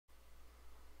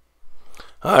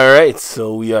Alright,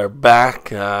 so we are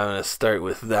back. I'm going to start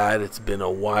with that. It's been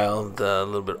a while, a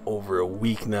little bit over a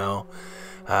week now.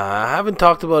 I haven't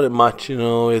talked about it much,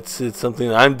 it's something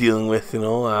that I'm dealing with, a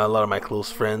lot of my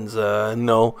close friends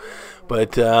know.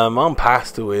 But Mom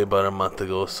passed away about a month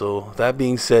ago, so that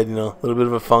being said, a little bit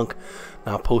of a funk.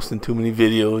 Not posting too many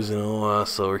videos,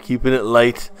 so we're keeping it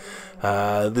light.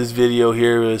 This video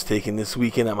here was taken this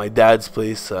weekend at my dad's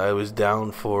place. I was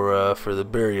down for the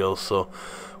burial, so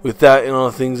with that,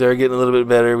 things are getting a little bit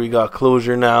better. We got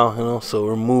closure now, so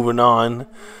we're moving on.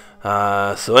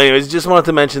 So anyways, just wanted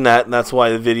to mention that, and that's why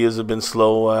the videos have been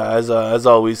slow. As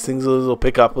always, things will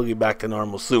pick up. We'll get back to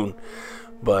normal soon.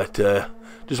 But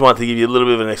just wanted to give you a little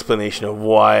bit of an explanation of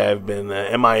why I've been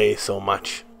MIA so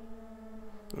much.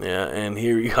 Yeah, and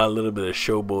here we got a little bit of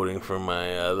showboating from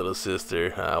my little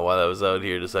sister. While I was out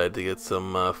here, decided to get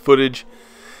some footage,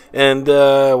 and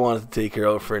I wanted to take her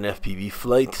out for an FPV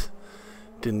flight.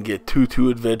 Didn't get too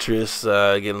adventurous,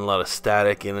 getting a lot of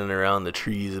static in and around the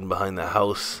trees and behind the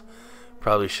house.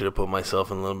 Probably should have put myself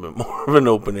in a little bit more of an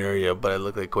open area, but I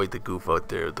look like quite the goof out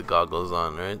there with the goggles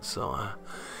on, right? So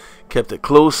kept it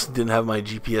close. Didn't have my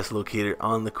GPS locator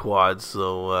on the quad,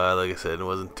 so like I said, it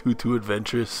wasn't too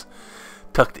adventurous.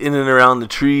 Tucked in and around the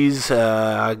trees.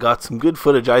 I got some good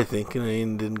footage, I think, and I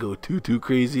didn't go too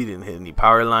crazy. Didn't hit any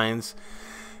power lines.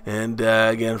 And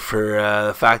again, for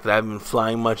the fact that I haven't been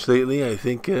flying much lately, I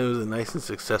think it was a nice and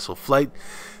successful flight.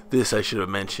 This, I should have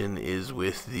mentioned, is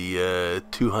with the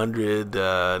 200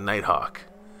 NightHawk.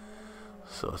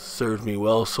 So it served me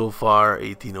well so far.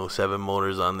 1807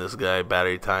 motors on this guy.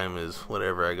 Battery time is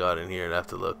whatever I got in here. I'd have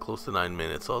to look. Close to 9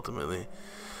 minutes ultimately.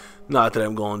 Not that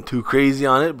I'm going too crazy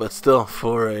on it, but still,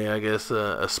 for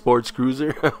a sports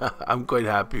cruiser, I'm quite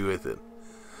happy with it.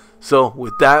 So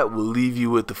with that, we'll leave you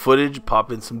with the footage,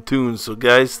 pop in some tunes. So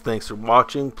guys, thanks for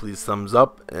watching. Please thumbs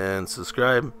up and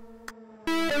subscribe.